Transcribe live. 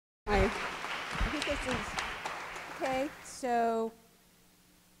I think this is, okay, so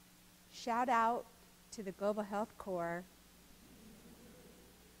shout out to the Global Health Corps,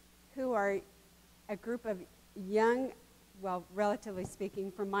 who are a group of young, well, relatively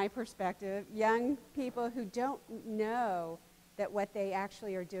speaking, from my perspective, young people who don't know that what they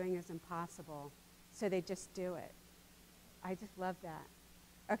actually are doing is impossible. So they just do it. I just love that.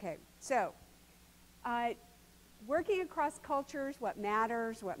 Okay, so working across cultures, what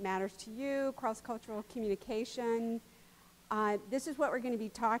matters to you, cross-cultural communication. This is what we're going to be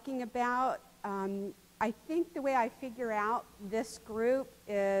talking about. I think the way I figure out this group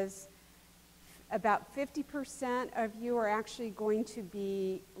is about 50% of you are actually going to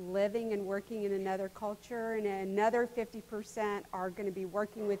be living and working in another culture, and another 50% are going to be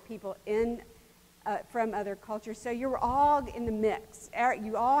working with people from other cultures. So you're all in the mix.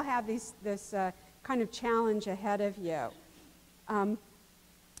 You all have this kind of challenge ahead of you,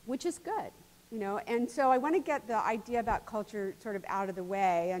 which is good, you know. And so I want to get the idea about culture sort of out of the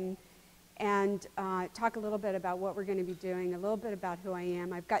way and talk a little bit about what we're going to be doing, a little bit about who I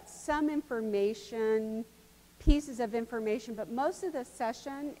am. I've got some information, pieces of information, but most of the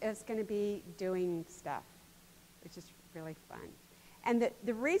session is going to be doing stuff, which is really fun. And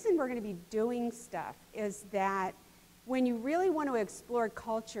the reason we're going to be doing stuff is that when you really want to explore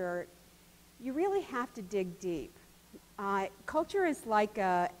culture, you really have to dig deep. Culture is like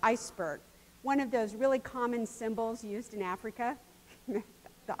an iceberg, one of those really common symbols used in Africa. The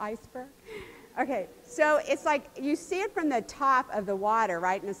iceberg. Okay, so it's like you see it from the top of the water,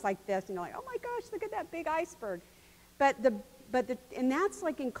 right? And it's like this, and you're like, oh my gosh, look at that big iceberg. And that's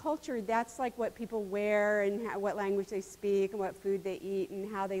like in culture, that's like what people wear and what language they speak and what food they eat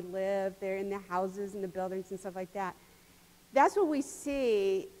and how they live. They're in the houses and the buildings and stuff like that. That's what we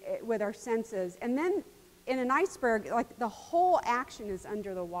see with our senses. And then in an iceberg, like the whole action is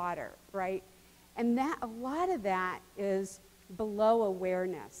under the water, right? And that a lot of that is below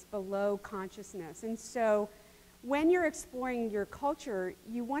awareness, below consciousness. And so when you're exploring your culture,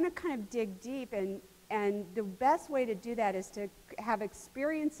 you want to kind of dig deep, and the best way to do that is to have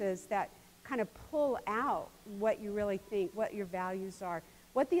experiences that kind of pull out what you really think, what your values are,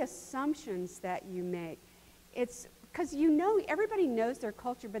 what the assumptions that you make. It's because you know, everybody knows their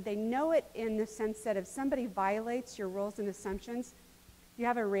culture, but they know it in the sense that if somebody violates your rules and assumptions, you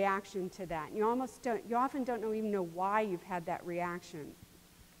have a reaction to that. You often don't even know why you've had that reaction.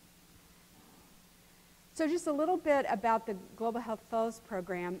 So just a little bit about the Global Health Fellows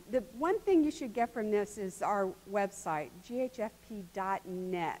Program. The one thing you should get from this is our website,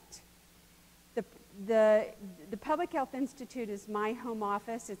 ghfp.net. The Public Health Institute is my home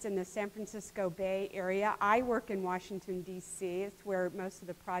office. It's in the San Francisco Bay Area. I work in Washington, D.C. It's where most of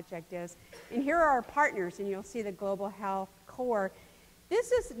the project is. And here are our partners, and you'll see the Global Health Corps.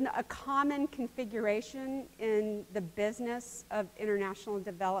 This is a common configuration in the business of international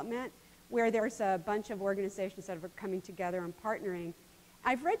development, where there's a bunch of organizations that are coming together and partnering.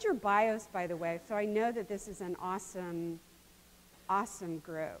 I've read your bios, by the way, so I know that this is an awesome, awesome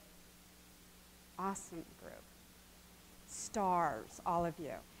group. Awesome group. Stars, all of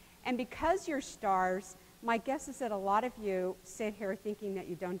you. And because you're stars, my guess is that a lot of you sit here thinking that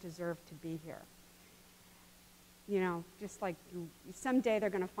you don't deserve to be here. You know, just like someday they're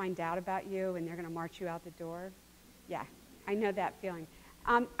going to find out about you and they're going to march you out the door. Yeah, I know that feeling.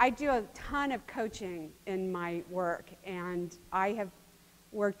 I do a ton of coaching in my work, and I have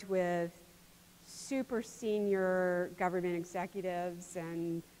worked with super senior government executives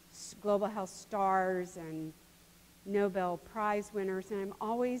and global health stars and Nobel Prize winners, and I'm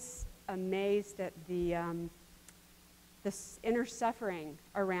always amazed at the inner suffering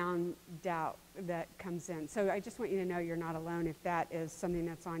around doubt that comes in. So I just want you to know you're not alone if that is something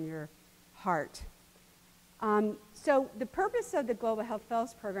that's on your heart. So the purpose of the Global Health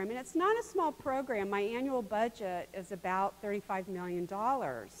Fellows Program, and it's not a small program. My annual budget is about $35 million.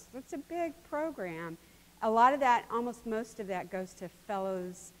 It's a big program. A lot of that, almost most of that, goes to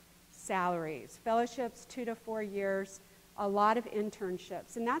fellows' salaries. Fellowships, 2 to 4 years, a lot of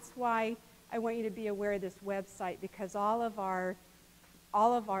internships. And that's why I want you to be aware of this website, because all of our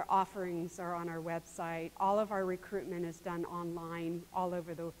offerings are on our website. All of our recruitment is done online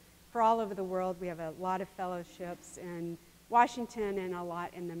for all over the world. We have a lot of fellowships in Washington and a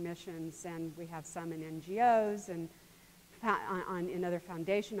lot in the missions, and we have some in NGOs and in other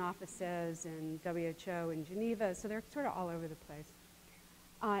foundation offices and WHO in Geneva, so they're sort of all over the place.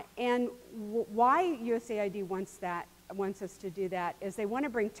 And why USAID wants us to do that is they want to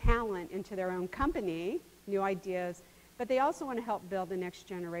bring talent into their own company, new ideas, but they also want to help build the next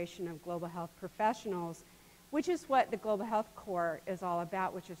generation of global health professionals which is what the Global Health Corps is all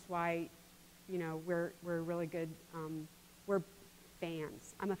about, which is why, you know, we're really good, we're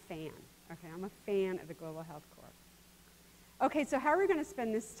fans. I'm a fan, okay? I'm a fan of the Global Health Corps. Okay, so how are we going to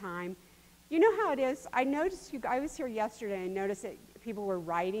spend this time? You know how it is? I noticed, I was here yesterday and noticed that people were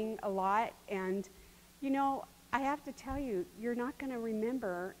writing a lot, and, you know, I have to tell you, you're not going to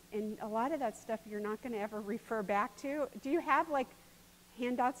remember, and a lot of that stuff you're not going to ever refer back to. Do you have, like,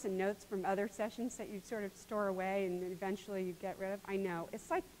 handouts and notes from other sessions that you sort of store away and eventually you get rid of? I know.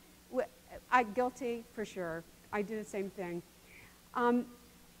 It's like, I'm guilty for sure. I do the same thing.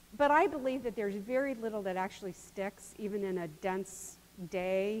 But I believe that there's very little that actually sticks, even in a dense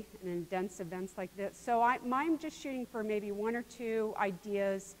day and in dense events like this. So I'm just shooting for maybe 1 or 2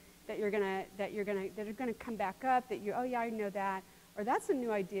 ideas that are gonna come back up, that you, oh yeah, I know that, or that's a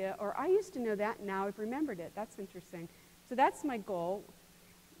new idea, or I used to know that and now I've remembered it. That's interesting. So that's my goal.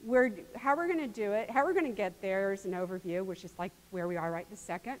 How we're gonna do it, how we're gonna get there is an overview, which is like where we are right this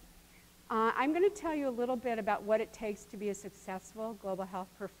second. I'm going to tell you a little bit about what it takes to be a successful global health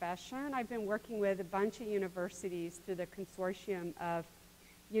profession. I've been working with a bunch of universities through the consortium of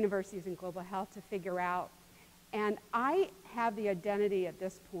universities in global health to figure out, and I have the identity at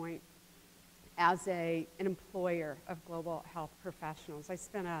this point as an employer of global health professionals. I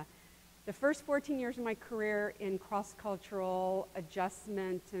spent the first 14 years of my career in cross-cultural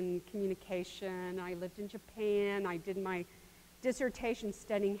adjustment and communication. I lived in Japan. I did my dissertation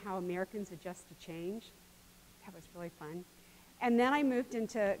studying how Americans adjust to change. That was really fun. And then I moved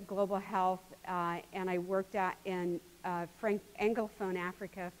into global health, and I worked in Anglophone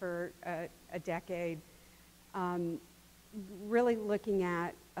Africa for a decade, really looking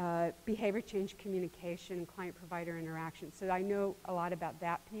at behavior change communication and client-provider interaction. So I know a lot about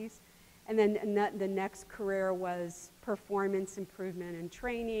that piece. And then the next career was performance improvement and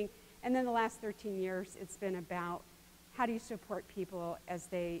training. And then the last 13 years, it's been about how do you support people as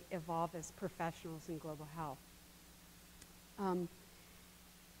they evolve as professionals in global health?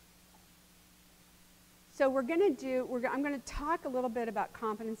 So I'm going to talk a little bit about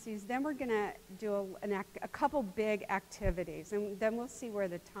competencies, then we're going to do a couple big activities, and then we'll see where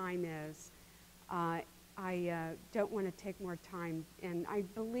the time is. I don't want to take more time, and I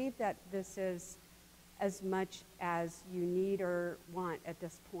believe that this is as much as you need or want at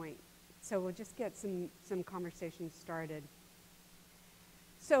this point. So we'll just get some conversations started.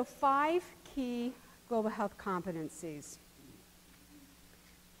 So 5 key global health competencies.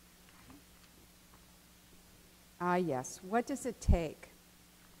 Yes, what does it take?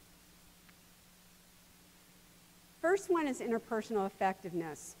 First one is interpersonal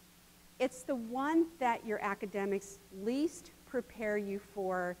effectiveness. It's the one that your academics least prepare you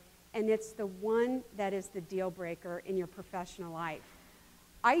for, and it's the one that is the deal breaker in your professional life.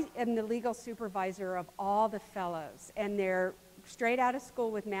 I am the legal supervisor of all the fellows, and they're straight out of school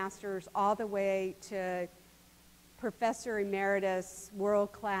with masters all the way to professor emeritus,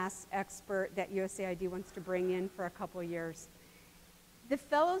 world-class expert that USAID wants to bring in for a couple years. The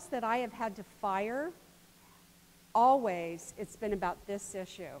fellows that I have had to fire, always it's been about this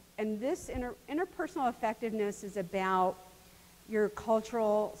issue. And this interpersonal effectiveness is about your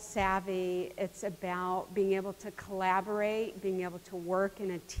cultural savvy. It's about being able to collaborate, being able to work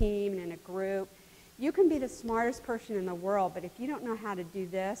in a team and in a group. You can be the smartest person in the world, but if you don't know how to do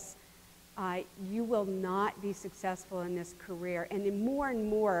this, you will not be successful in this career. And then more and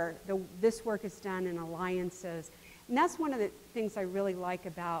more, this work is done in alliances. And that's one of the things I really like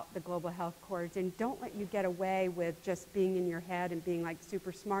about the Global Health Corps, and don't let you get away with just being in your head and being like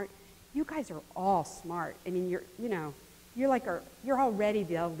super smart. You guys are all smart. I mean, you're already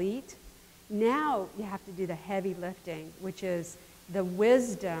the elite. Now you have to do the heavy lifting, which is the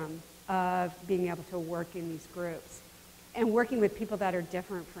wisdom of being able to work in these groups and working with people that are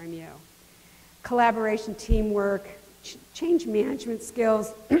different from you. Collaboration, teamwork, change management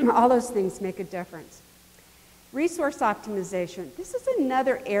skills, all those things make a difference. Resource optimization. This is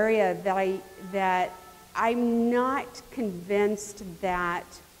another area that I'm not convinced that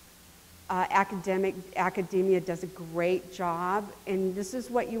academia does a great job, and this is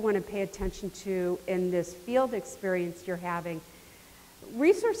what you want to pay attention to in this field experience you're having.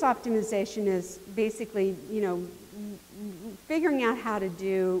 Resource optimization is basically, figuring out how to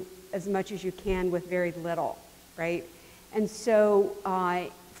do as much as you can with very little, right? And so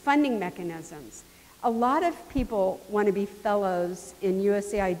funding mechanisms. A lot of people want to be fellows in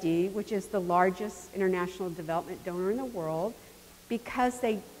USAID, which is the largest international development donor in the world, because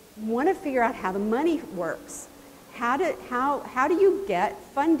they want to figure out how the money works. How do you get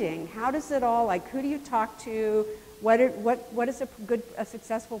funding? How does it all, like, who do you talk to? What does a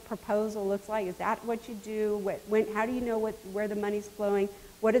successful proposal look like? Is that what you do? How do you know where the money's flowing?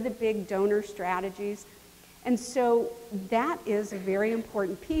 What are the big donor strategies? And so that is a very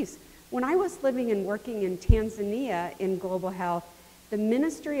important piece. When I was living and working in Tanzania in global health, the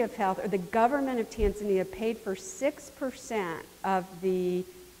Ministry of Health, or the government of Tanzania, paid for 6% of the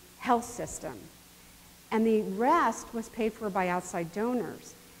health system. And the rest was paid for by outside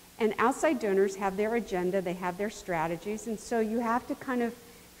donors. And outside donors have their agenda, they have their strategies, and so you have to kind of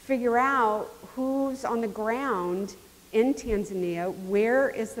figure out who's on the ground in Tanzania, where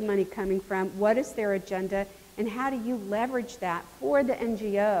is the money coming from, what is their agenda, and how do you leverage that for the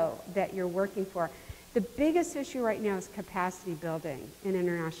NGO that you're working for. The biggest issue right now is capacity building in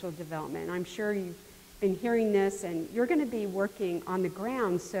international development. I'm sure you've been hearing this, and you're going to be working on the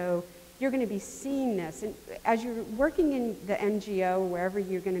ground, so you're going to be seeing this. And as you're working in the NGO, wherever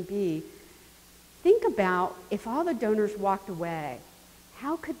you're going to be, think about if all the donors walked away,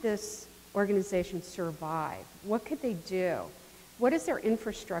 how could this organization survive? What could they do? What does their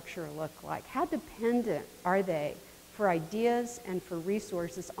infrastructure look like? How dependent are they for ideas and for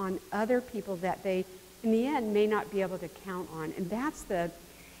resources on other people that they, in the end, may not be able to count on?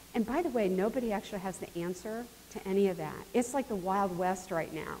 And by the way, nobody actually has the answer to any of that. It's like the Wild West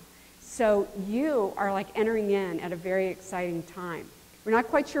right now. So you are like entering in at a very exciting time. We're not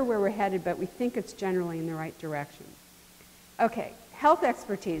quite sure where we're headed, but we think it's generally in the right direction. Okay, health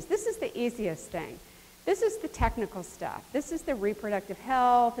expertise. This is the easiest thing. This is the technical stuff. This is the reproductive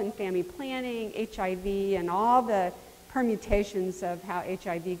health and family planning, HIV, and all the permutations of how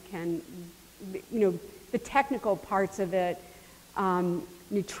HIV can, the technical parts of it,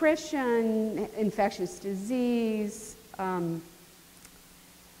 nutrition, infectious disease,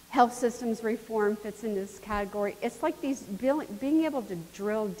 health systems reform fits into this category. It's like being able to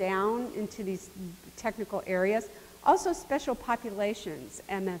drill down into these technical areas. Also special populations,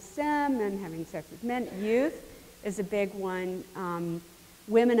 MSM, men having sex with men, youth is a big one,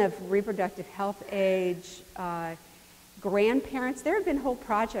 women of reproductive health age, grandparents. There have been whole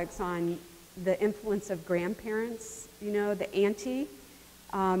projects on the influence of grandparents, the auntie,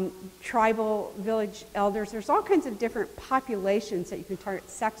 tribal village elders. There's all kinds of different populations that you can target.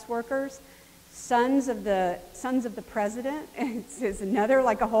 Sex workers, sons of the president. It's another,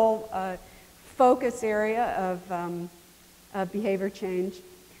 like a whole focus area of behavior change.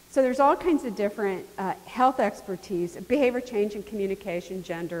 So there's all kinds of different health expertise, behavior change and communication,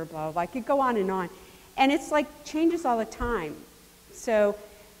 gender, blah, blah, blah. I could go on. And it's like changes all the time. So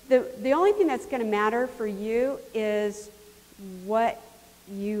the only thing that's going to matter for you is what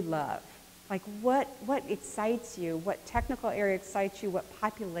you love. Like what excites you, what technical area excites you, what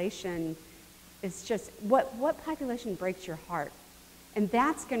population is just, what population breaks your heart. And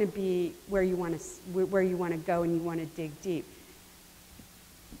that's going to be where you want to go and you want to dig deep.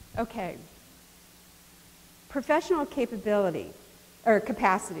 Okay. Professional capability, or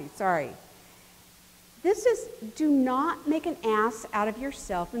capacity, sorry. This is, do not make an ass out of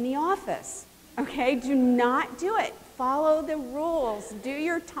yourself in the office. Okay, do not do it. Follow the rules. Do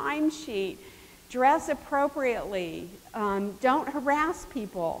your timesheet. Dress appropriately. Don't harass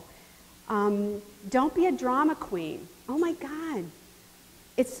people. Don't be a drama queen. Oh my God.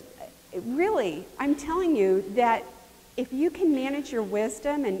 It's really, I'm telling you that if you can manage your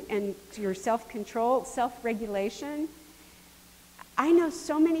wisdom and your self-control, self-regulation, I know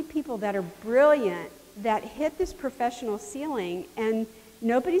so many people that are brilliant that hit this professional ceiling and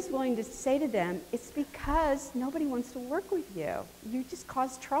nobody's willing to say to them, it's because nobody wants to work with you. You just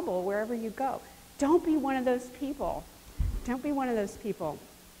cause trouble wherever you go. Don't be one of those people. Don't be one of those people.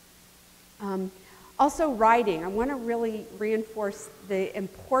 Also writing. I want to really reinforce the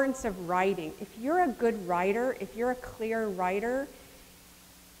importance of writing. If you're a good writer, if you're a clear writer,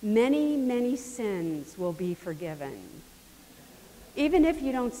 many, many sins will be forgiven. Even if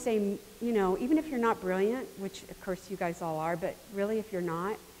you don't say, even if you're not brilliant, which of course you guys all are, but really if you're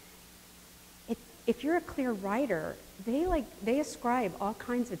not, if you're a clear writer, they ascribe all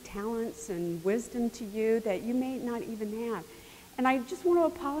kinds of talents and wisdom to you that you may not even have. And I just want to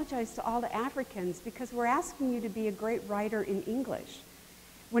apologize to all the Africans because we're asking you to be a great writer in English.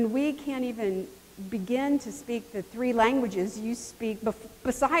 When we can't even begin to speak the 3 languages you speak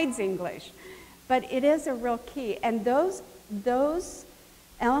besides English. But it is a real key. And those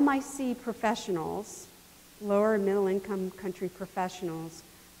LMIC professionals, lower and middle income country professionals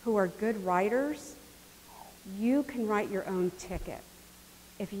who are good writers, you can write your own ticket.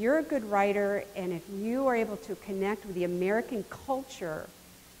 If you're a good writer and if you are able to connect with the American culture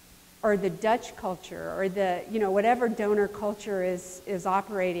or the Dutch culture or the, whatever donor culture is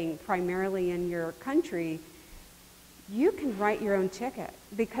operating primarily in your country, you can write your own ticket,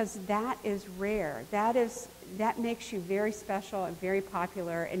 because that is rare. That makes you very special and very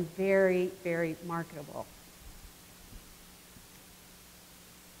popular and very, very marketable.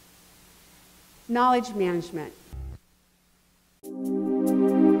 Knowledge management.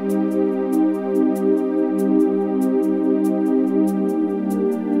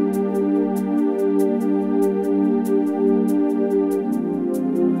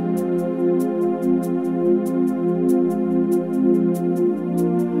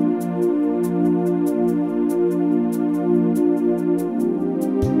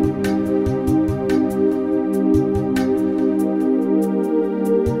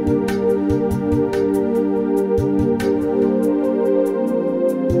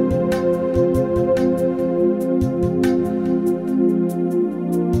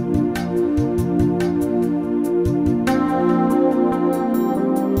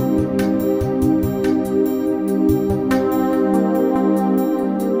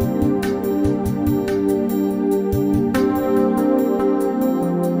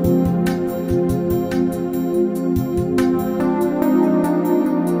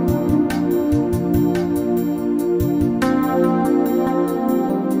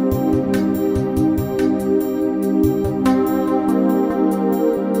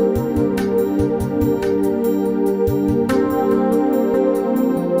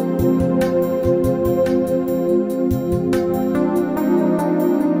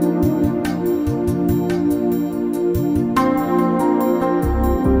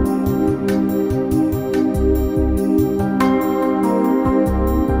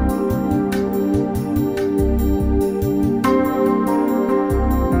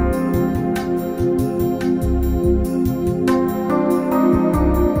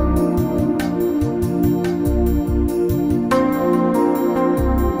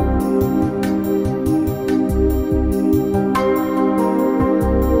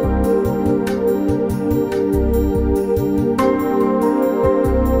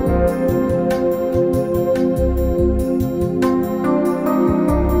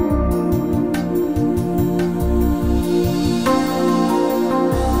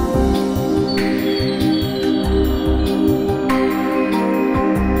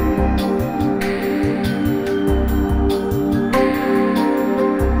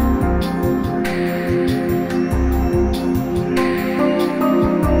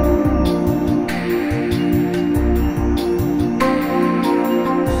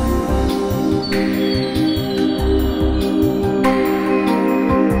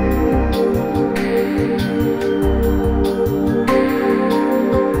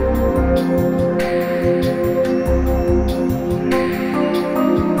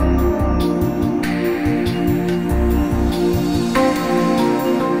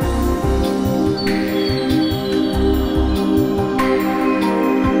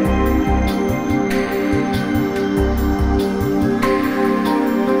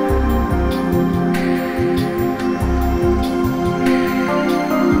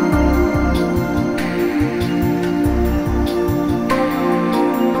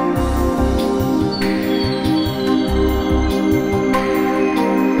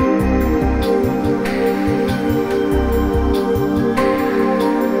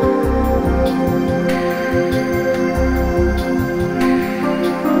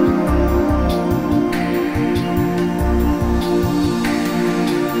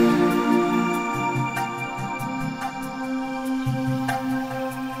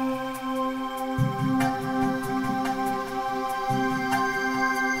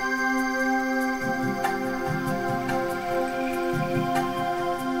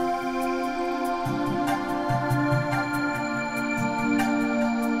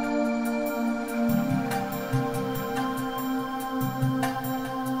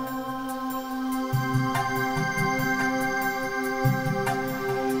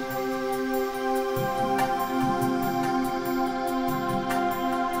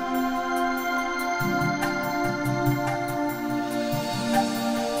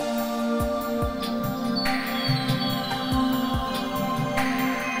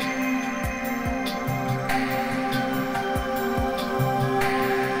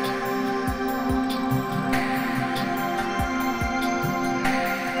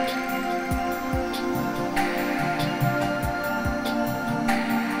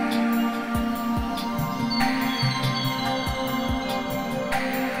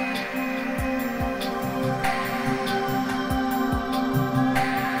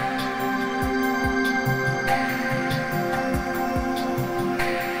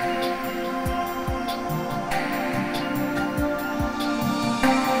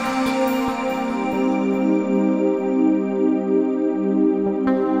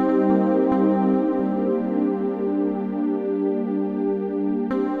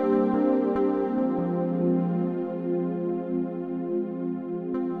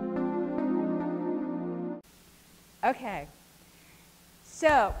 Okay.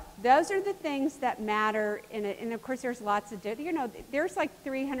 So those are the things that matter, and of course there's lots of, there's like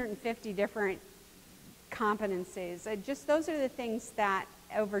 350 different competencies. Just those are the things that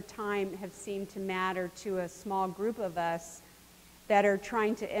over time have seemed to matter to a small group of us that are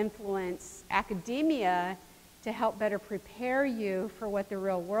trying to influence academia to help better prepare you for what the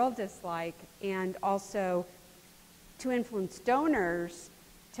real world is like, and also to influence donors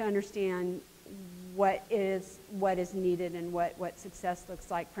to understand what is needed and what success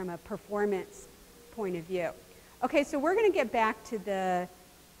looks like from a performance point of view. Okay, so we're going to get back to the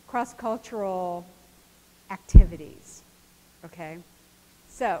cross-cultural activities. Okay,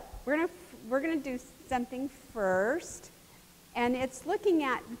 so we're gonna do something first, and it's looking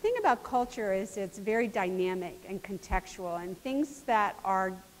at, the thing about culture is it's very dynamic and contextual, and things that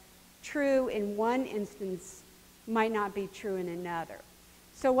are true in one instance might not be true in another.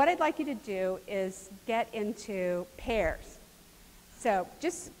 So what I'd like you to do is get into pairs. So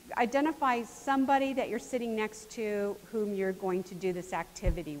just identify somebody that you're sitting next to whom you're going to do this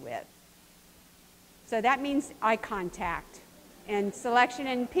activity with. So that means eye contact and selection,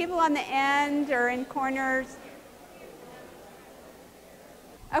 and people on the end or in corners.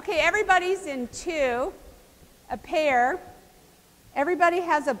 Okay, everybody's in two, a pair. Everybody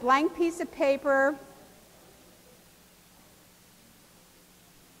has a blank piece of paper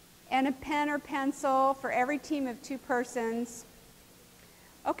and a pen or pencil for every team of 2 persons.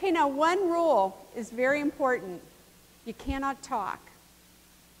 Okay, now one rule is very important. You cannot talk.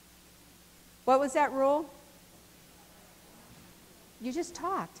 What was that rule? You just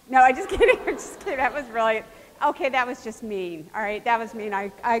talked. No, I'm just kidding. I'm just kidding. That was really, okay, that was just mean. All right, that was mean.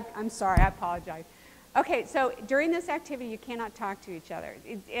 I'm sorry. I apologize. Okay, so during this activity, you cannot talk to each other.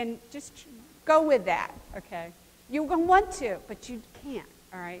 And just go with that, okay? You want to, but you can't,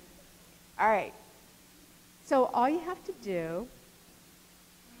 all right? All right. So all you have to do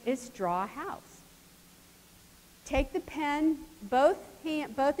is draw a house. Take the pen, both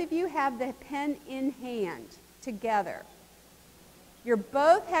of you have the pen in hand together. You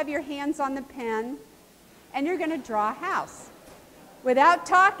both have your hands on the pen, and you're going to draw a house without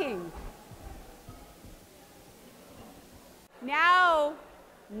talking. Now,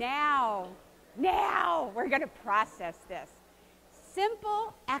 we're going to process this.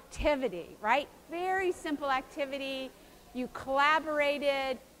 Simple activity, right? Very simple activity. You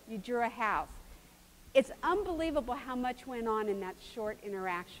collaborated, you drew a house. It's unbelievable how much went on in that short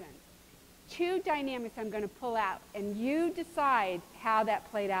interaction. 2 dynamics I'm going to pull out, and you decide how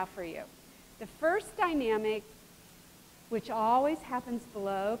that played out for you. The first dynamic, which always happens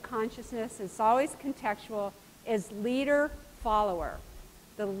below consciousness, it's always contextual, is leader-follower,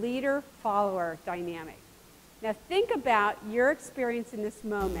 the leader-follower dynamic. Now think about your experience in this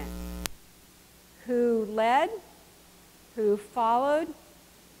moment. Who led? Who followed?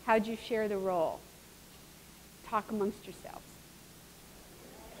 How'd you share the role? Talk amongst yourselves.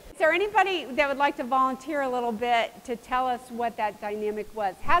 Is there anybody that would like to volunteer a little bit to tell us what that dynamic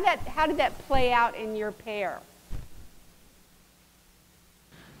was? How did that play out in your pair?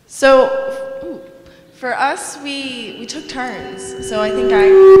 So for us, we took turns. So I think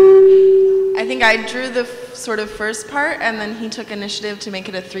I drew the sort of first part, and then he took initiative to make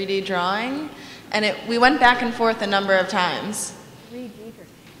it a 3D drawing, and we went back and forth a number of times. 3D.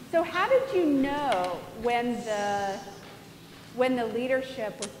 So how did you know when the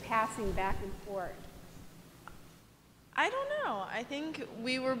leadership was passing back and forth? I don't know. I think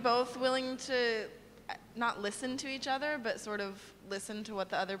we were both willing to not listen to each other, but sort of listen to what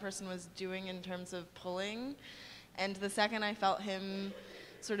the other person was doing in terms of pulling. And the second I felt him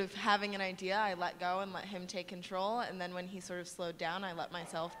sort of having an idea, I let go and let him take control. And then when he sort of slowed down, I let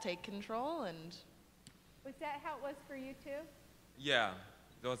myself take control. And was that how it was for you too? Yeah,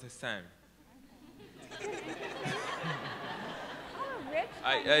 it was the same. Oh, rich.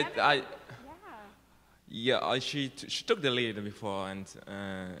 She took the lead before,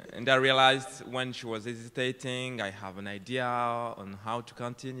 and I realized when she was hesitating, I have an idea on how to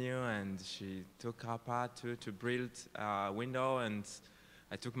continue, and she took her part to build a window, and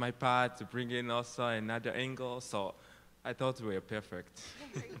I took my part to bring in also another angle, so I thought we were perfect.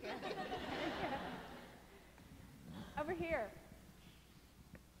 Very good. Very good. Over here.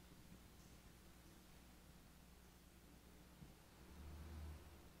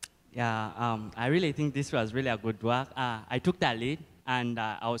 Yeah, I really think this was really a good work. I took that lead, and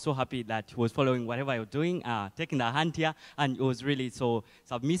I was so happy that he was following whatever I was doing, taking the hand here, and he was really so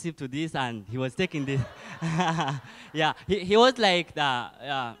submissive to this, and he was taking this. Yeah, he was like,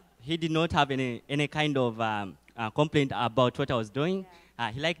 he did not have any kind of complaint about what I was doing.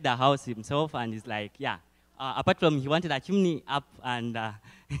 He liked the house himself, and he's like, yeah, apart from he wanted a chimney up, and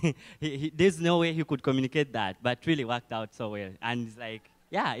there's no way he could communicate that, but really worked out so well. And it's like,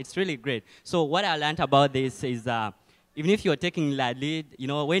 yeah, it's really great. So what I learned about this is even if you're taking the lead, you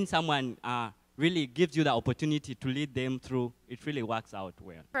know, when someone really gives you the opportunity to lead them through, it really works out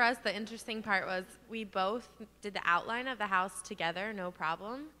well. For us, the interesting part was we both did the outline of the house together, no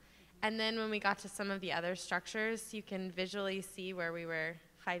problem. And then when we got to some of the other structures, you can visually see where we were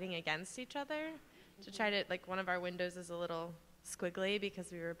fighting against each other to try to, like, one of our windows is a little squiggly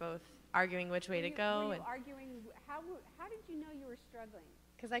because we were both arguing which way to go. Were you arguing? How did you know you were struggling?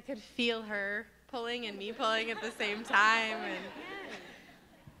 Because I could feel her pulling and me pulling at the same time.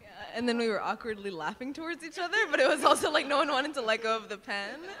 And then we were awkwardly laughing towards each other, but it was also like no one wanted to let go of the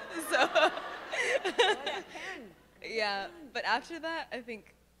pen. So, yeah. But after that, I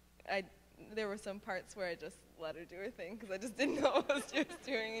think there were some parts where I just let her do her thing because I just didn't know what she was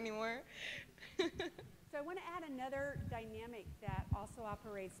doing anymore. So I want to add another dynamic that also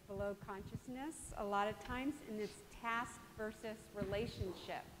operates below consciousness a lot of times, and it's task versus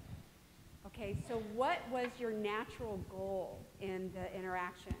relationship. Okay, so what was your natural goal in the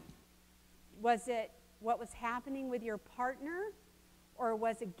interaction? Was it what was happening with your partner, or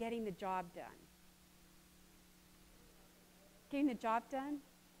was it getting the job done? Getting the job done?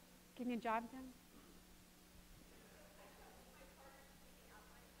 Getting the job done?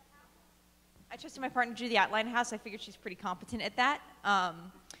 I trusted my partner to do the outline of the house. I figured she's pretty competent at that.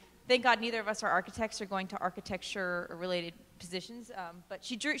 Thank God neither of us are architects or going to architecture-related positions. But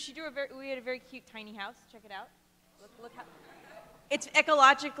we had a very cute tiny house. Check it out. Look how it's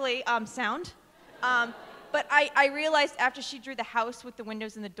ecologically sound. But I realized after she drew the house with the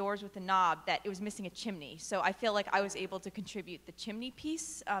windows and the doors with the knob that it was missing a chimney. So I feel like I was able to contribute the chimney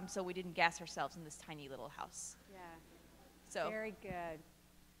piece, so we didn't gas ourselves in this tiny little house. Yeah. So very good.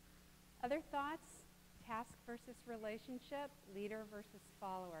 Other thoughts? Task versus relationship, leader versus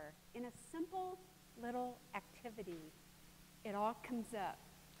follower. In a simple little activity, it all comes up.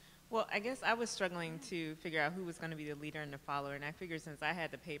 Well, I guess I was struggling to figure out who was going to be the leader and the follower, and I figured since I had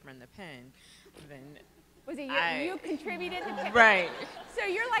the paper and the pen, then was it you contributed the paper? Right. So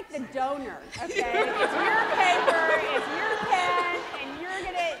you're like the donor, okay? It's your paper, it's your pen, and you're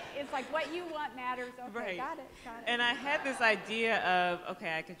gonna. It's like what you want matters. Okay, right. Got it. And I had this idea of,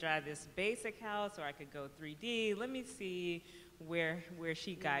 okay, I could drive this basic house, or I could go 3D. Let me see where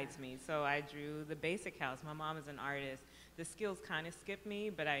she guides me. So I drew the basic house. My mom is an artist. The skills kind of skipped me,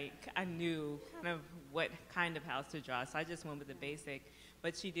 but I knew kind of what kind of house to draw, so I just went with the basic.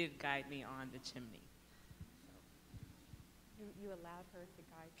 But she did guide me on the chimney. You allowed her to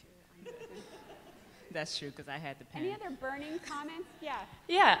guide you. That's true, because I had the pen. Any other burning comments? Yeah.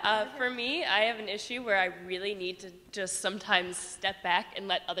 Yeah, for me, I have an issue where I really need to just sometimes step back and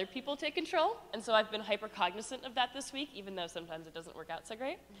let other people take control. And so I've been hyper cognizant of that this week, even though sometimes it doesn't work out so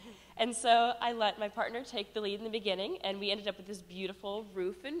great. And so I let my partner take the lead in the beginning, and we ended up with this beautiful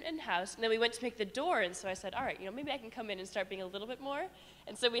roof and house. And then we went to make the door, and so I said, all right, maybe I can come in and start being a little bit more.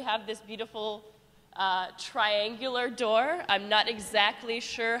 And so we have this beautiful triangular door. I'm not exactly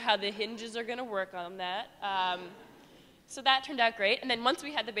sure how the hinges are going to work on that. So that turned out great. And then once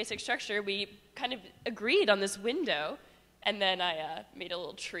we had the basic structure, we kind of agreed on this window. And then I made a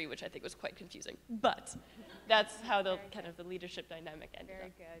little tree, which I think was quite confusing. But that's how the kind of the leadership dynamic ended up.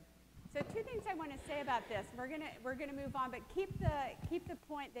 Very good. So two things I want to say about this. We're gonna move on, but keep the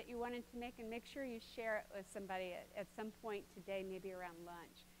point that you wanted to make, and make sure you share it with somebody at some point today, maybe around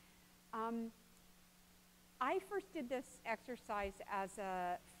lunch. I first did this exercise as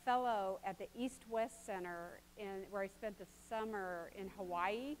a fellow at the East-West Center, where I spent the summer in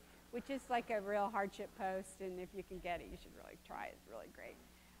Hawaii, which is like a real hardship post, and if you can get it, you should really try it. It's really great.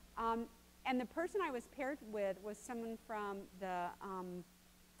 And the person I was paired with was someone from the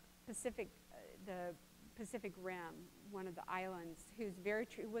Pacific Rim, one of the islands, who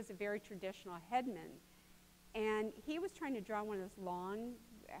was a very traditional headman. And he was trying to draw one of those long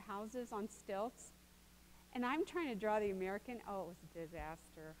houses on stilts. And I'm trying to draw the American. Oh, it was a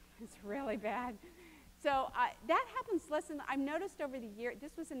disaster. It's really bad. So that happens less than, I've noticed over the years,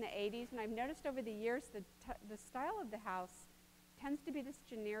 this was in the 80s, and I've noticed over the years the style of the house tends to be this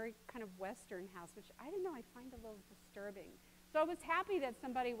generic kind of Western house, which I don't know, I find a little disturbing. So I was happy that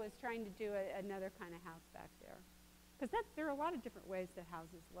somebody was trying to do another kind of house back there. Because there are a lot of different ways that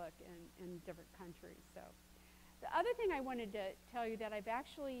houses look in different countries. So the other thing I wanted to tell you that I've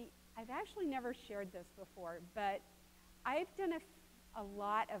actually never shared this before, but I've done a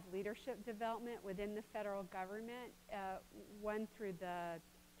lot of leadership development within the federal government, one through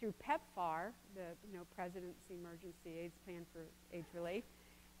PEPFAR, the Presidency Emergency AIDS Plan for AIDS Relief,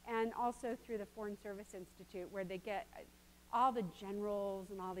 and also through the Foreign Service Institute, where they get all the generals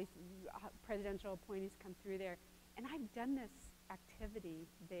and all these presidential appointees come through there. And I've done this activity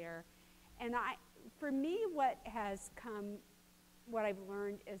there. And for me, what I've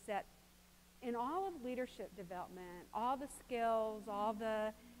learned is that in all of leadership development, all the skills, all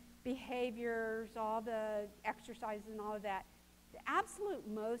the behaviors, all the exercises and all of that, the absolute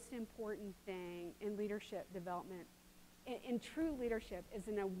most important thing in leadership development, in true leadership, is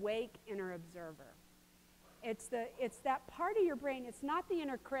an awake inner observer. It's that part of your brain. It's not the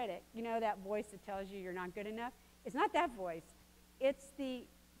inner critic, you know, that voice that tells you you're not good enough. It's not that voice. It's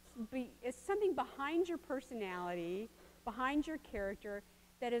something behind your personality, behind your character,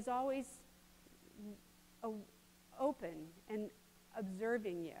 that is always open and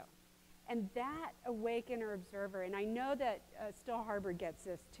observing you. And that awake inner observer, and I know that Still Harbor gets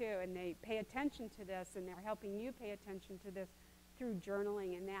this too, and they pay attention to this, and they're helping you pay attention to this through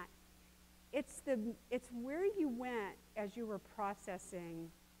journaling and that. It's where you went as you were processing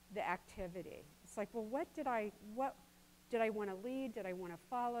the activity. It's like, well, what did I want to lead? Did I want to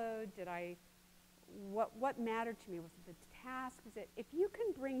follow? What mattered to me? Was it the task? Was it, if you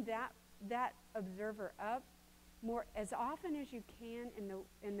can bring that observer up more as often as you can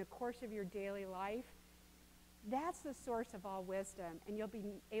in the course of your daily life, that's the source of all wisdom, and you'll be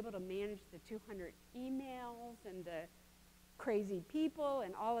able to manage the 200 emails and the crazy people,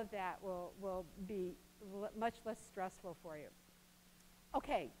 and all of that will be much less stressful for you.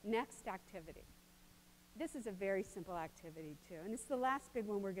 Okay, next activity. This is a very simple activity too, and it's the last big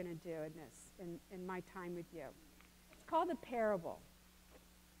one we're going to do in my time with you. It's called a parable.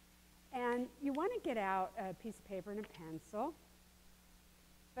 And you want to get out a piece of paper and a pencil,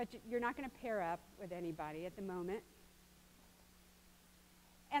 but you're not going to pair up with anybody at the moment.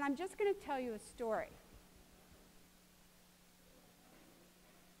 And I'm just going to tell you a story.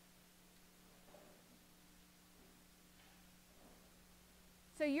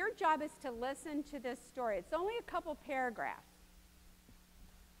 So your job is to listen to this story. It's only a couple paragraphs.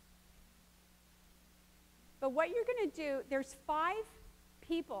 But what you're going to do, there's 5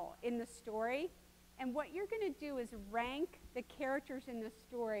 people in the story, and what you're going to do is rank the characters in the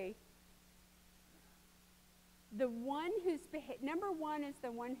story. The one whose number 1 is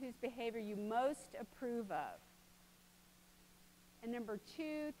the one whose behavior you most approve of. And number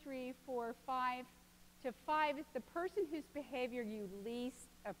 2, 3, 4, 5 to 5 is the person whose behavior you least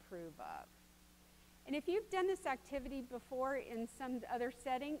approve of. And if you've done this activity before in some other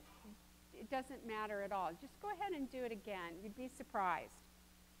setting, it doesn't matter at all. Just go ahead and do it again. You'd be surprised.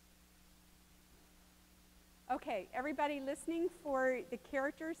 Okay, everybody listening for the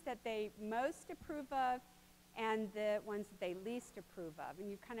characters that they most approve of and the ones that they least approve of, and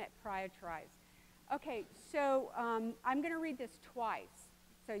you kind of prioritize. Okay, so I'm going to read this twice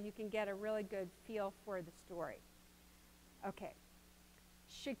so you can get a really good feel for the story. Okay,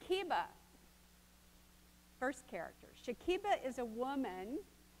 Shakiba, first character. Shakiba is a woman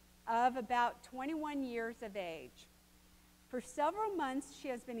of about 21 years of age. For several months, she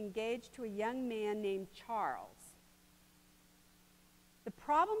has been engaged to a young man named Charles. The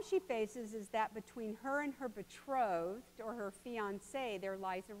problem she faces is that between her and her betrothed, or her fiancé, there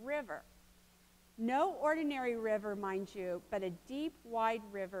lies a river. No ordinary river, mind you, but a deep, wide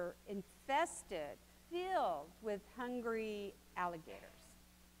river infested, filled with hungry alligators.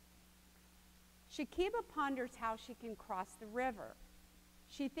 Shakiba ponders how she can cross the river.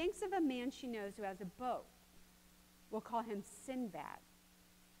 She thinks of a man she knows who has a boat. We'll call him Sinbad.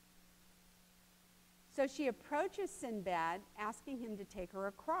 So she approaches Sinbad, asking him to take her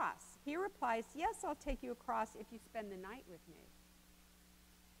across. He replies, "Yes, I'll take you across if you spend the night with me."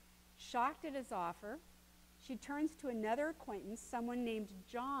 Shocked at his offer, she turns to another acquaintance, someone named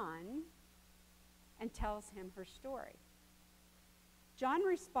John, and tells him her story. John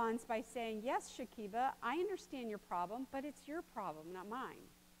responds by saying, "Yes, Shakiba, I understand your problem, but it's your problem, not mine."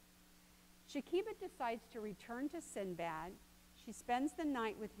 Shakiba decides to return to Sinbad. She spends the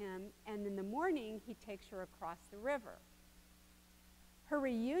night with him, and in the morning, he takes her across the river. Her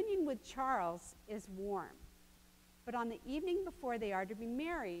reunion with Charles is warm, but on the evening before they are to be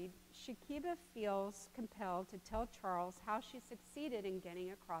married, Shakiba feels compelled to tell Charles how she succeeded in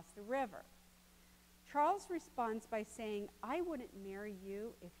getting across the river. Charles responds by saying, "I wouldn't marry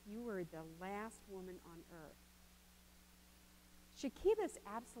you if you were the last woman on earth." Shakiba's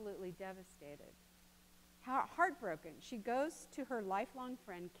absolutely devastated. Heartbroken, she goes to her lifelong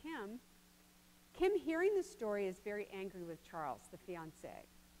friend, Kim. Kim, hearing the story, is very angry with Charles, the fiancé.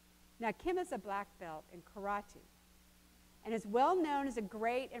 Now, Kim is a black belt in karate and is well known as a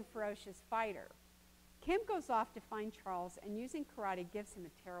great and ferocious fighter. Kim goes off to find Charles and using karate gives him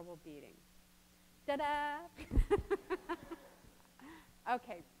a terrible beating. Ta-da!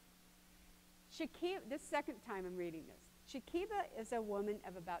 Okay. Shakiba, this second time I'm reading this. Shakiba is a woman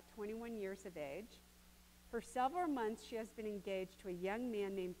of about 21 years of age. For several months, she has been engaged to a young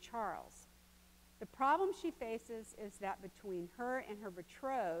man named Charles. The problem she faces is that between her and her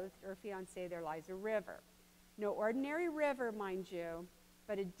betrothed, or fiancé, there lies a river. No ordinary river, mind you,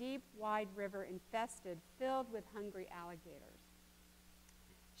 but a deep, wide river infested, filled with hungry alligators.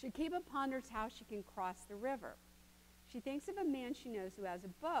 Shakiba ponders how she can cross the river. She thinks of a man she knows who has a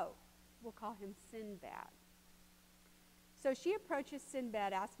boat. We'll call him Sinbad. So she approaches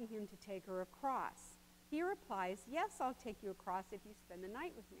Sinbad, asking him to take her across. He replies, "Yes, I'll take you across if you spend the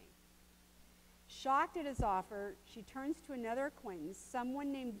night with me." Shocked at his offer, she turns to another acquaintance,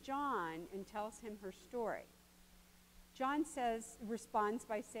 someone named John, and tells him her story. John responds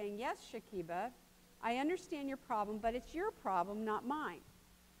by saying, "Yes, Shakiba, I understand your problem, but it's your problem, not mine."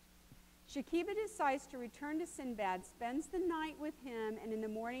 Shakiba decides to return to Sinbad, spends the night with him, and in the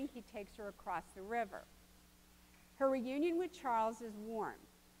morning he takes her across the river. Her reunion with Charles is warm,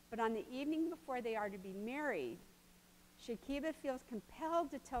 but on the evening before they are to be married, Shakiba feels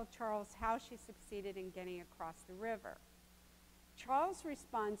compelled to tell Charles how she succeeded in getting across the river. Charles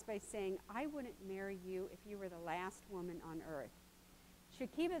responds by saying, "I wouldn't marry you if you were the last woman on earth."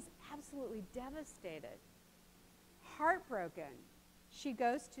 Shakiba is absolutely devastated. Heartbroken, she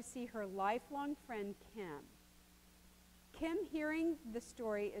goes to see her lifelong friend, Kim. Kim, hearing the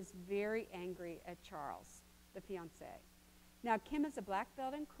story, is very angry at Charles, the fiancé. Now, Kim is a black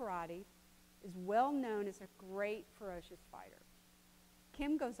belt in karate, is well known as a great, ferocious fighter.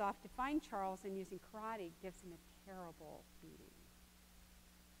 Kim goes off to find Charles and using karate gives him a terrible beating.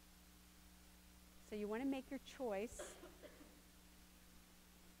 So you want to make your choice.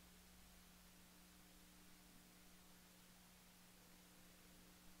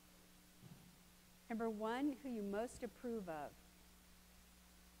 Number 1, who you most approve of.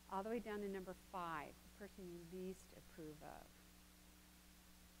 All the way down to number 5, the person you least approve of.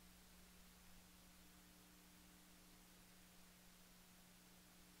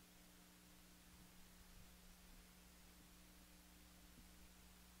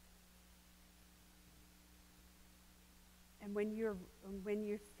 And when you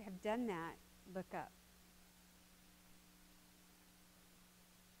have done that, look up.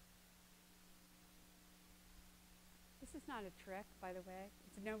 This is not a trick, by the way.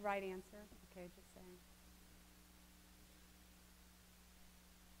 It's no right answer. Okay, just saying.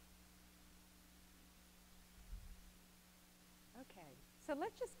 Okay, so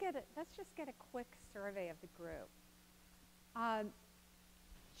let's just get a quick survey of the group.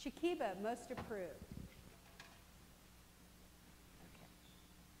 Shakiba, most approved. Okay.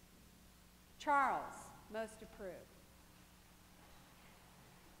 Charles, most approved.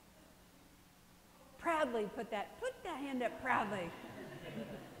 Proudly put that hand up proudly.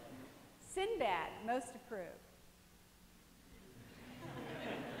 Sinbad, most approved.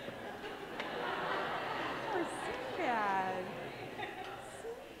 Poor Sinbad.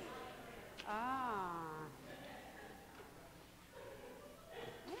 I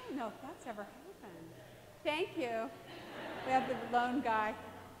don't know if that's ever happened. Thank you. We have the lone guy.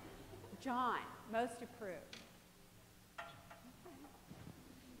 John, most approved.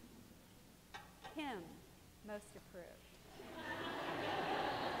 Kim, most approved.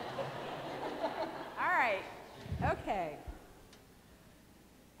 All right, okay.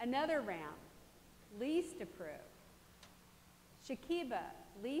 Another round, least approved. Shakiba,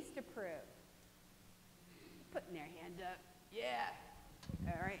 least approved. Putting their hand up, yeah.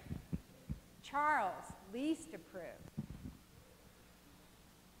 All right. Charles, least approved.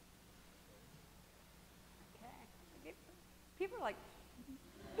 Okay. People are like,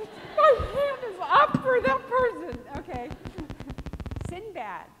 my hand is up for that person. Okay.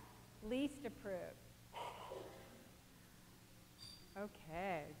 Sinbad, least approved.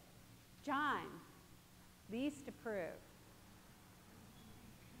 Okay. John, least approved.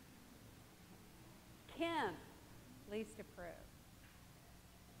 Kim, least approved.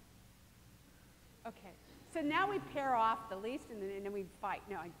 Okay. So now we pair off the least and then we fight.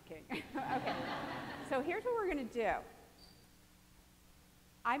 No, I'm kidding. Okay. So here's what we're going to do.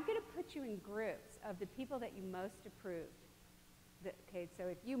 I'm going to put you in groups of the people that you most approved. Okay, so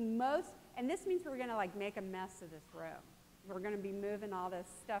if you and this means we're going to like make a mess of this room. We're going to be moving all this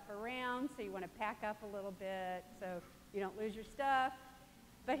stuff around, so you want to pack up a little bit so you don't lose your stuff.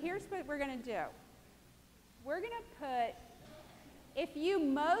 But here's what we're going to do. We're going to put, if you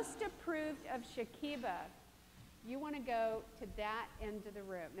most approved of Shakiba, you want to go to that end of the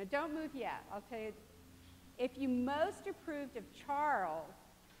room. Now don't move yet. I'll tell you, If you most approved of Charles,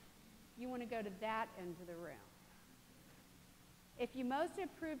 you want to go to that end of the room. If you most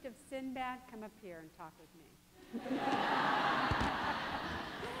approved of Sinbad, come up here and talk with me.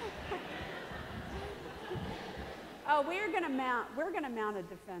 Oh, we're going to mount a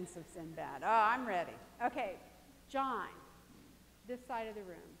defense of Sinbad. Oh, I'm ready. Okay, John, this side of the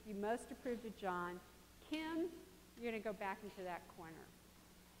room. You most approved of John. Kim, you're going to go back into that corner.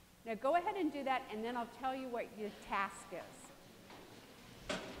 Now go ahead and do that, and then I'll tell you what your task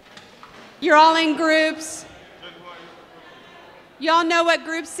is. You're all in groups. Y'all know what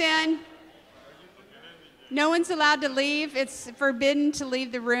group's in? No one's allowed to leave. It's forbidden to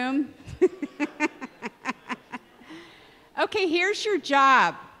leave the room. Okay, here's your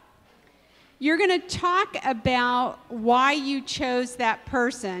job. You're going to talk about why you chose that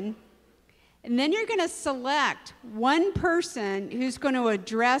person, and then you're going to select one person who's going to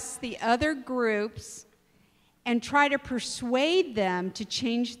address the other groups and try to persuade them to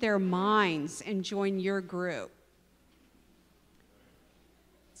change their minds and join your group.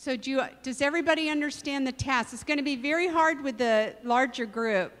 So does everybody understand the task? It's going to be very hard with the larger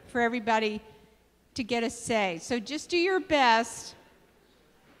group for everybody to get a say. So just do your best.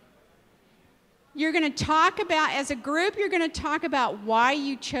 You're going to talk about, as a group, you're going to talk about why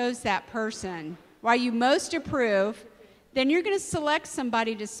you chose that person, why you most approve. Then you're going to select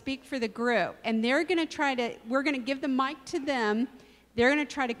somebody to speak for the group, and they're going to we're going to give the mic to them. They're going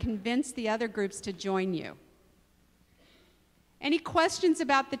to try to convince the other groups to join you. Any questions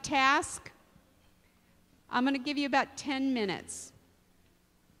about the task? I'm going to give you about 10 minutes,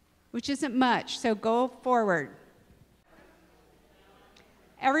 which isn't much, so go forward.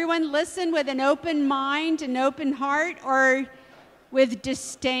 Everyone listen with an open mind, an open heart, or with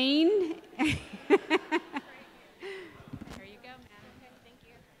disdain. There you go, madam. Thank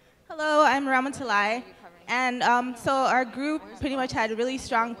you. Hello, I'm Ramatalai. And so our group pretty much had really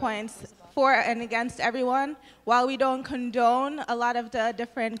strong points for and against everyone. While we don't condone a lot of the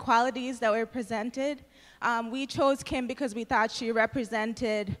different qualities that were presented, we chose Kim because we thought she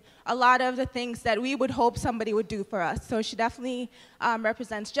represented a lot of the things that we would hope somebody would do for us. So she definitely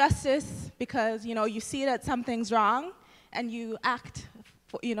represents justice because, you know, you see that something's wrong and you act,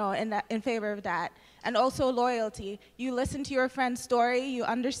 in favor of that. And also loyalty. You listen to your friend's story, you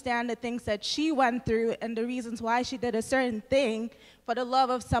understand the things that she went through and the reasons why she did a certain thing for the love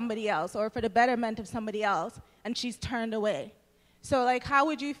of somebody else or for the betterment of somebody else, and she's turned away. So like, how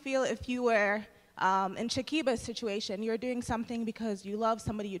would you feel if you were in Shakiba's situation? You're doing something because you love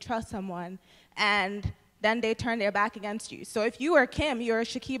somebody, you trust someone, and then they turn their back against you. So if you are Kim, you're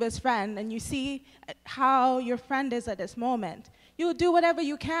Shakiba's friend, and you see how your friend is at this moment, you'll do whatever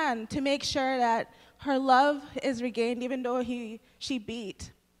you can to make sure that her love is regained, even though she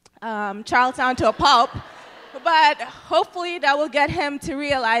beat Charles down to a pulp. But hopefully that will get him to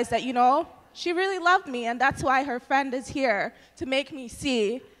realize that, you know, she really loved me, and that's why her friend is here, to make me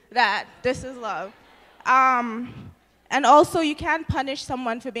see that this is love. And also, you can't punish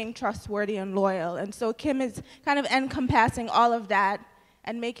someone for being trustworthy and loyal. And so Kim is kind of encompassing all of that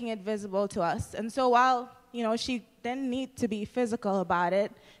and making it visible to us. And so while, you know, she didn't need to be physical about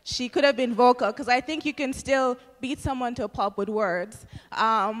it, she could have been vocal, because I think you can still beat someone to a pulp with words.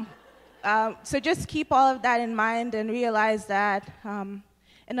 So just keep all of that in mind and realize that in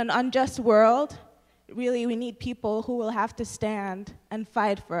an unjust world, really we need people who will have to stand and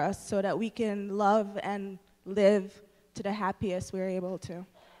fight for us so that we can love and live to the happiest we're able to.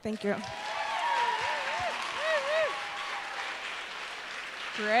 Thank you.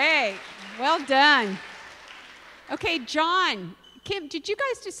 Great. Well done. Okay, John. Kim, did you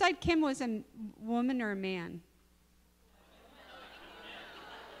guys decide Kim was a woman or a man?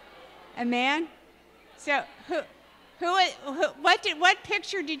 A man? So what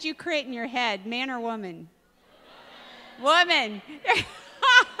picture did you create in your head, man or woman? Woman.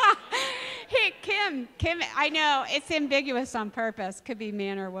 Hey, Kim, I know it's ambiguous on purpose. Could be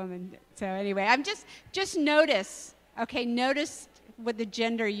man or woman. So anyway, I'm just notice. Okay, notice what the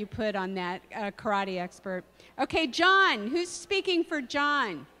gender you put on that karate expert. Okay, John, who's speaking for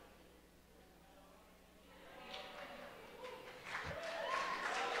John?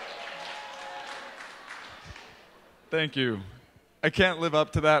 Thank you. I can't live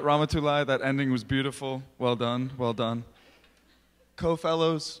up to that, Ramatulai. That ending was beautiful. Well done, well done.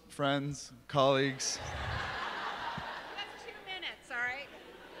 Co-fellows, friends, colleagues. That's 2 minutes, all right?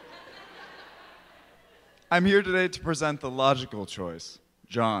 I'm here today to present the logical choice,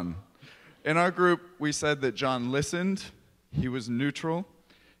 John. In our group, we said that John listened, he was neutral,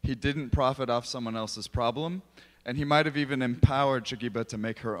 he didn't profit off someone else's problem, and he might have even empowered Shakiba to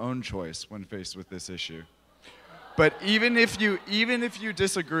make her own choice when faced with this issue. But even if you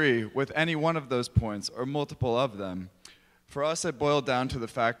disagree with any one of those points or multiple of them, for us it boiled down to the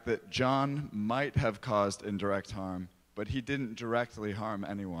fact that John might have caused indirect harm, but he didn't directly harm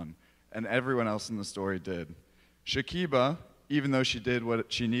anyone, and everyone else in the story did. Shakiba, even though she did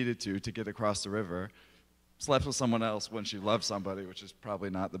what she needed to get across the river, slept with someone else when she loved somebody, which is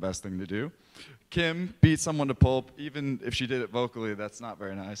probably not the best thing to do. Kim beat someone to pulp, even if she did it vocally. That's not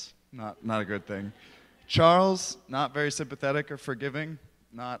very nice. Not a good thing. Charles, not very sympathetic or forgiving.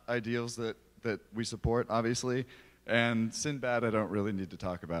 Not ideals that we support, obviously. And Sinbad, I don't really need to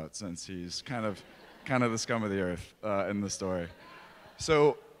talk about since he's kind of the scum of the earth in the story.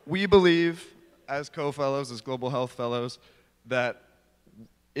 So we believe, as co-fellows, as Global Health Fellows, that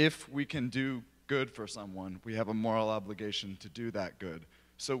if we can do good for someone, we have a moral obligation to do that good.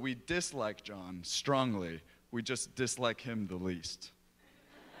 So we dislike John strongly. We just dislike him the least.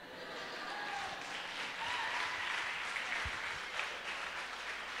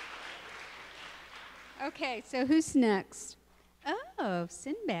 Okay, so who's next? Oh,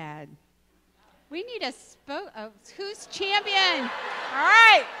 Sinbad. We need a who's champion? All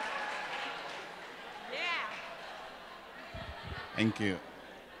right. Yeah. Thank you.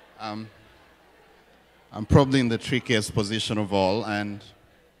 I'm probably in the trickiest position of all, and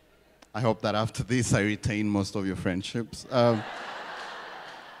I hope that after this I retain most of your friendships. Well,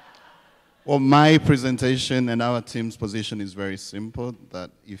 my presentation and our team's position is very simple,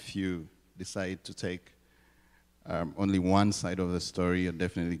 that if you decide to take only one side of the story, you're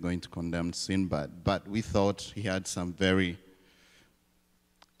definitely going to condemn Sinbad. But we thought he had some very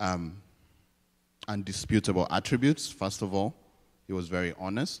undisputable attributes. First of all, he was very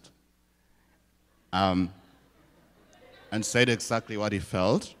honest. And said exactly what he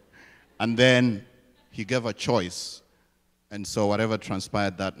felt. And then he gave a choice. And so whatever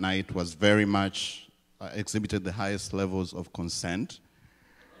transpired that night was very much exhibited the highest levels of consent.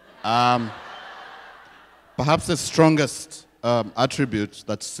 Perhaps the strongest attribute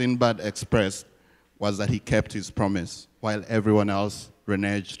that Sinbad expressed was that he kept his promise, while everyone else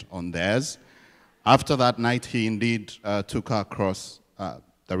reneged on theirs. After that night, he indeed took her across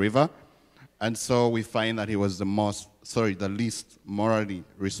the river. And so we find that he was the least morally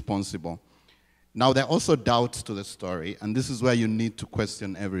responsible. Now, there are also doubts to the story, and this is where you need to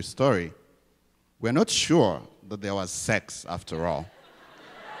question every story. We're not sure that there was sex after all.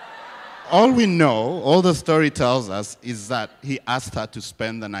 All we know, all the story tells us, is that he asked her to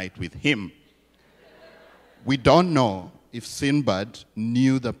spend the night with him. We don't know if Sinbad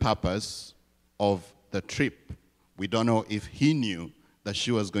knew the purpose of the trip. We don't know if he knew that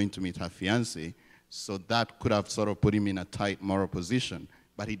she was going to meet her fiancé, so that could have sort of put him in a tight moral position.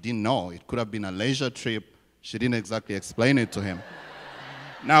 But he didn't know. It could have been a leisure trip. She didn't exactly explain it to him.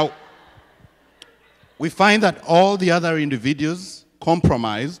 Now, we find that all the other individuals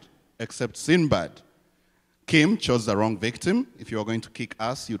compromised except Sinbad. Kim chose the wrong victim. If you were going to kick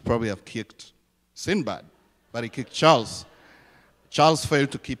us, you'd probably have kicked Sinbad. But he kicked Charles. Charles failed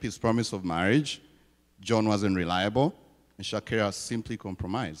to keep his promise of marriage. John wasn't reliable. And Shakira simply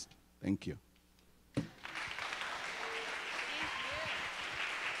compromised. Thank you.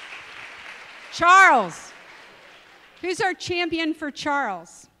 Charles. Who's our champion for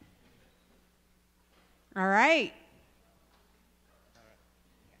Charles? All right.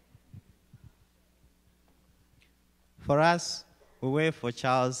 For us, we wait for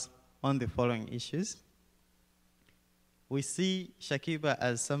Charles on the following issues. We see Shakiba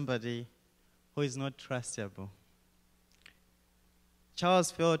as somebody who is not trustable. Charles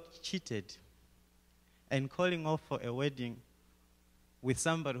felt cheated, and calling off for a wedding with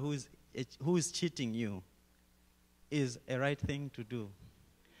somebody who is cheating you is a right thing to do.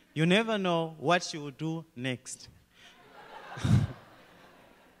 You never know what she will do next.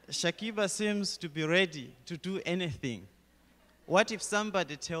 Shakiba seems to be ready to do anything. What if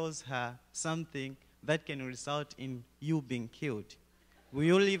somebody tells her something that can result in you being killed? Will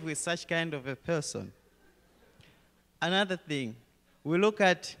you live with such kind of a person? Another thing, we look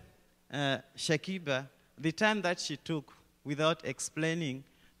at Shakiba, the time that she took without explaining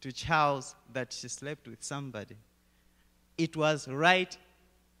to Charles that she slept with somebody. It was right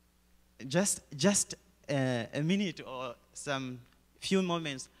just a minute or some few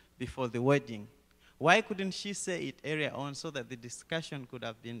moments before the wedding. Why couldn't she say it earlier on so that the discussion could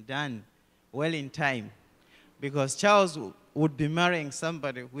have been done well in time? Because Charles would be marrying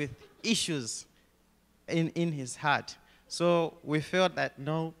somebody with issues in his heart. So we felt that,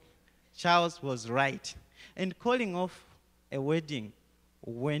 no, Charles was right. And calling off a wedding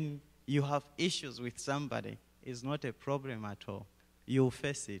when you have issues with somebody is not a problem at all. You'll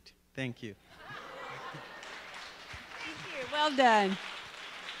face it. Thank you. Well done.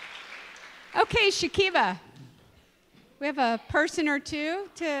 Okay, Shakiba. We have a person or two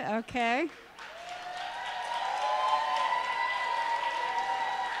to, okay.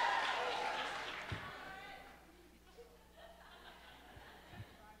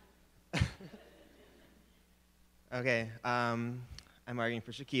 Okay, I'm arguing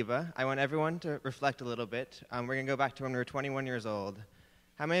for Shakiba. I want everyone to reflect a little bit. We're going to go back to when we were 21 years old.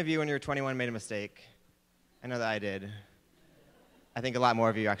 How many of you, when you were 21, made a mistake? I know that I did. I think a lot more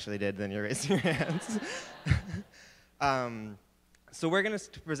of you actually did than you're raising your hands. So we're going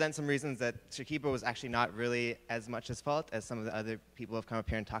to present some reasons that Shakiba was actually not really as much his fault as some of the other people have come up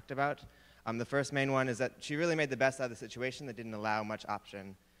here and talked about. The first main one is that she really made the best out of the situation that didn't allow much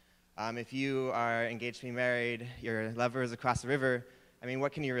option. If you are engaged to be married, your lover is across the river, I mean,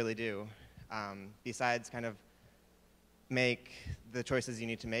 what can you really do besides kind of make the choices you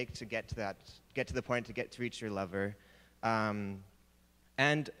need to make to get to the point to reach your lover?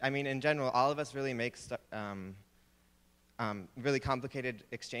 And I mean, in general, all of us really make really complicated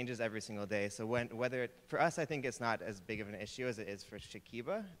exchanges every single day. So for us, I think it's not as big of an issue as it is for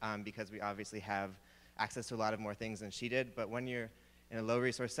Shakiba, because we obviously have access to a lot of more things than she did. But when you're in a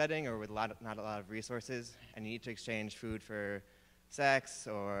low-resource setting or with not a lot of resources, and you need to exchange food for sex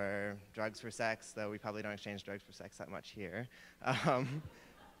or drugs for sex, though we probably don't exchange drugs for sex that much here,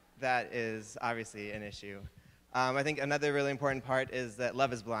 that is obviously an issue. I think another really important part is that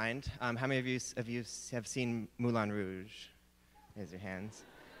love is blind. How many of you have seen Moulin Rouge? Raise your hands.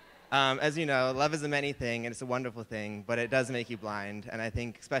 As you know, love is a many thing, and it's a wonderful thing, but it does make you blind. And I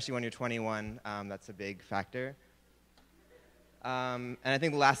think, especially when you're 21, that's a big factor. And I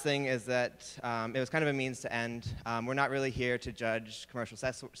think the last thing is that it was kind of a means to end. We're not really here to judge commercial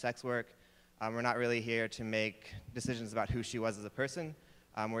sex work. We're not really here to make decisions about who she was as a person.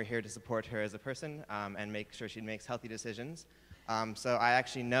 We're here to support her as a person and make sure she makes healthy decisions. So I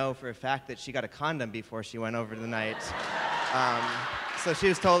actually know for a fact that she got a condom before she went over the night. So she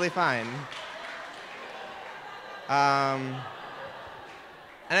was totally fine. And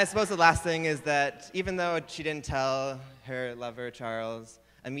I suppose the last thing is that even though she didn't tell her lover, Charles,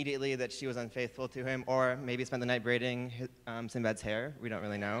 immediately that she was unfaithful to him, or maybe spent the night braiding Sinbad's hair, we don't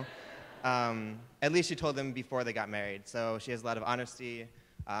really know, at least she told him before they got married. So she has a lot of honesty,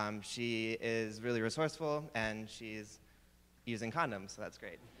 she is really resourceful, and she's using condoms, so that's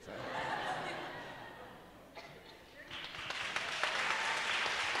great. So.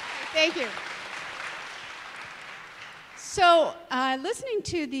 Thank you. So, listening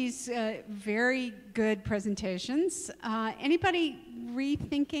to these very good presentations, anybody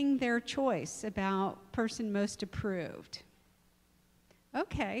rethinking their choice about person most approved?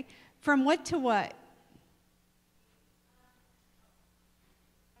 Okay. From what to what?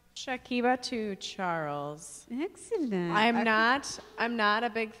 Shakiba to Charles. Excellent. I'm not a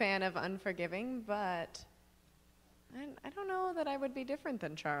big fan of unforgiving, but I don't know that I would be different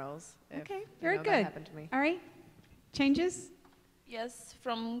than Charles. Okay, very good. That happened to me. All right. Changes? Yes,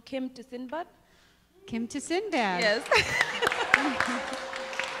 from Kim to Sinbad. Kim to Sinbad. Yes.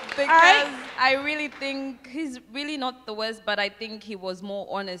 Because I really think he's really not the worst, but I think he was more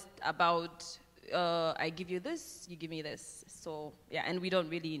honest about, I give you this, you give me this. So, yeah, and we don't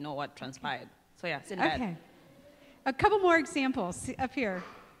really know what transpired. So, yeah, Sinbad. Okay. A couple more examples up here.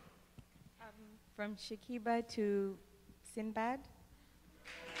 From Shakiba to Sinbad.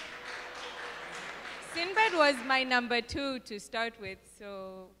 Sinbad was my number 2 to start with,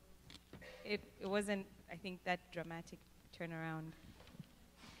 so it wasn't, I think, that dramatic turnaround.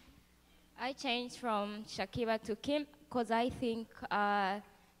 I changed from Shakiba to Kim because I think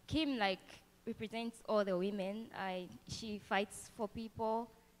Kim represents all the women. She fights for people.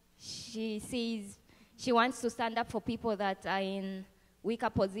 She wants to stand up for people that are in weaker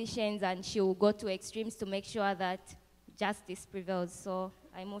positions, and she will go to extremes to make sure that justice prevails. So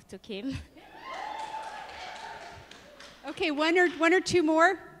I moved to Kim. Okay, one or two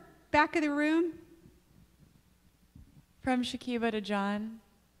more. Back of the room. From Shakiba to John.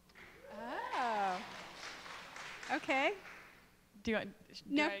 Oh. Okay. Do I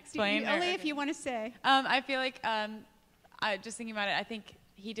explain? Only if you want to say. I feel like, just thinking about it, I think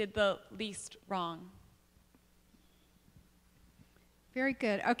he did the least wrong. Very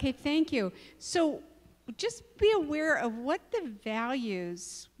good. Okay, thank you. So just be aware of what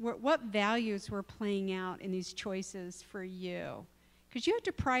values were playing out in these choices for you. Because you have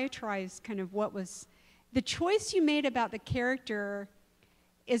to prioritize kind of what was, the choice you made about the character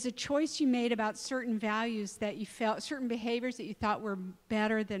is a choice you made about certain values that you felt, certain behaviors that you thought were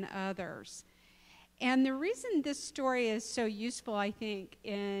better than others. And the reason this story is so useful, I think,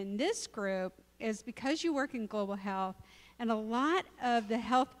 in this group is because you work in global health And a lot of the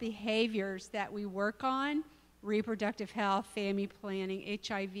health behaviors that we work on, reproductive health, family planning,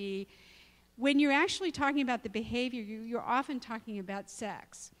 HIV, when you're actually talking about the behavior, you're often talking about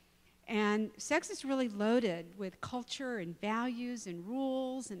sex. And sex is really loaded with culture and values and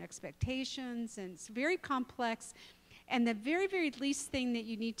rules and expectations, and it's very complex. And the very, very least thing that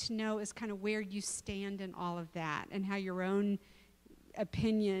you need to know is kind of where you stand in all of that, and how your own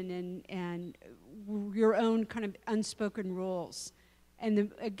opinion and your own kind of unspoken rules.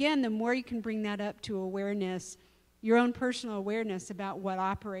 And again, the more you can bring that up to awareness, your own personal awareness about what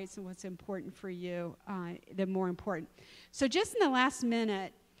operates and what's important for you, the more important. So just in the last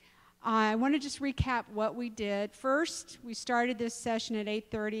minute, I want to just recap what we did. First, we started this session at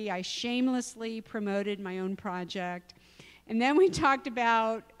 8:30. I shamelessly promoted my own project. And then we talked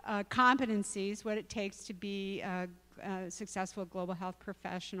about competencies, what it takes to be a successful global health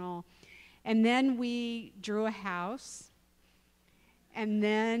professional. And then we drew a house. And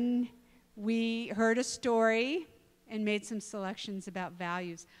then we heard a story and made some selections about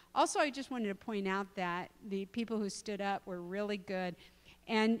values. Also, I just wanted to point out that the people who stood up were really good.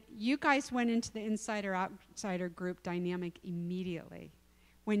 And you guys went into the insider-outsider group dynamic immediately.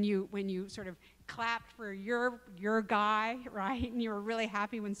 When you sort of clapped for your guy, right? And you were really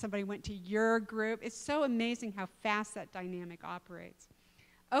happy when somebody went to your group. It's so amazing how fast that dynamic operates.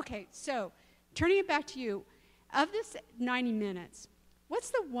 Okay, so turning it back to you, of this 90 minutes, what's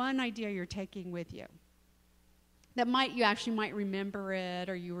the one idea you're taking with you? That you actually might remember it,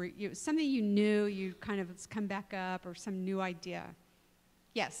 or something you knew, you kind of it's come back up, or some new idea.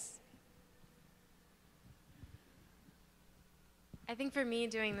 Yes. I think for me,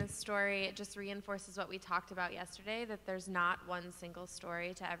 doing this story, it just reinforces what we talked about yesterday, that there's not one single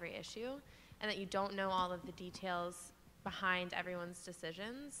story to every issue, and that you don't know all of the details behind everyone's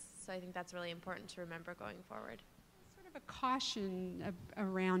decisions. So I think that's really important to remember going forward. Sort of a caution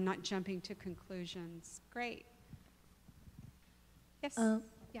around not jumping to conclusions. Great. Yes?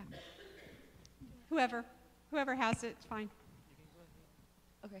 Yeah. Whoever has it, it's fine.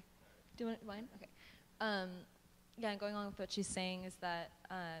 Okay. Do you want mine? Okay. Yeah, going on with what she's saying is that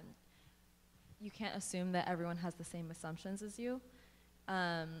you can't assume that everyone has the same assumptions as you.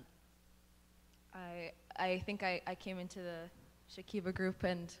 I think I came into the Shakiba group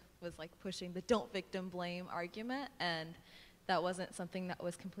and was like pushing the don't victim blame argument, and that wasn't something that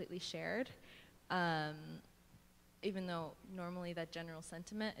was completely shared. Even though normally that general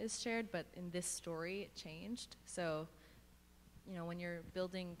sentiment is shared, but in this story it changed. So, you know, when you're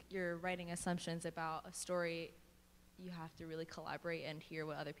writing assumptions about a story, you have to really collaborate and hear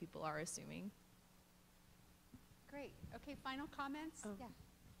what other people are assuming. Great. Okay, final comments? Oh. Yeah.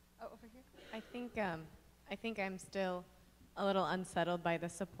 Oh, over here. I think I'm still a little unsettled by the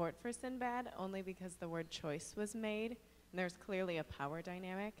support for Sinbad, only because the word choice was made, and there's clearly a power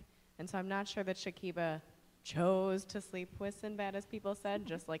dynamic. And so I'm not sure that Shakiba chose to sleep with Sinbad, as people said.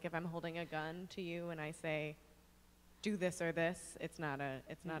 Just like if I'm holding a gun to you and I say, do this or this, it's not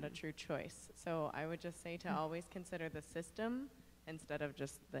a true choice. So I would just say to always consider the system instead of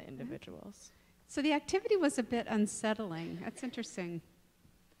just the individuals. So the activity was a bit unsettling. That's interesting.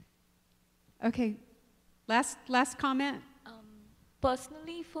 Okay, last comment?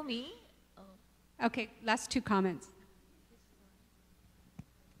 Personally, for me... Okay, last two comments.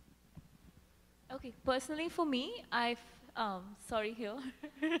 Okay, personally for me, sorry here.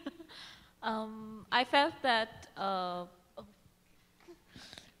 I felt that,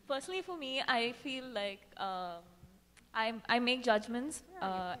 personally for me, I feel like I make judgments,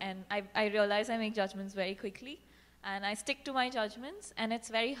 and I realize I make judgments very quickly, and I stick to my judgments, and it's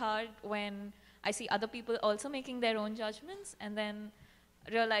very hard when I see other people also making their own judgments, and then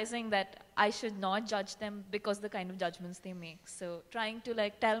realizing that I should not judge them because the kind of judgments they make. So trying to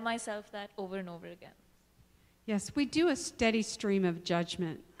like tell myself that over and over again. Yes, we do a steady stream of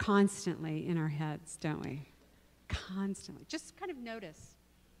judgment constantly in our heads, don't we? Constantly. Just kind of notice.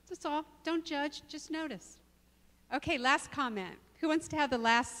 That's all. Don't judge, just notice. Okay, last comment. Who wants to have the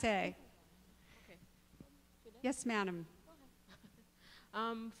last say? Okay. Yes, madam.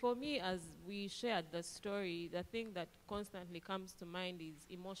 For me, as we shared the story, the thing that constantly comes to mind is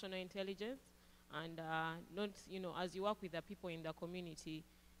emotional intelligence, and not, you know, as you work with the people in the community,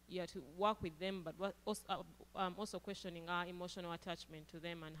 you have to work with them, but also questioning our emotional attachment to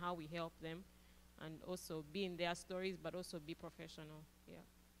them and how we help them, and also be in their stories, but also be professional. Yeah.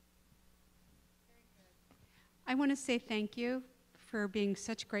 I want to say thank you for being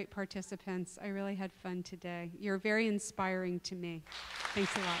such great participants. I really had fun today. You're very inspiring to me.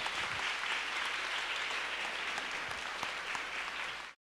 Thanks a lot.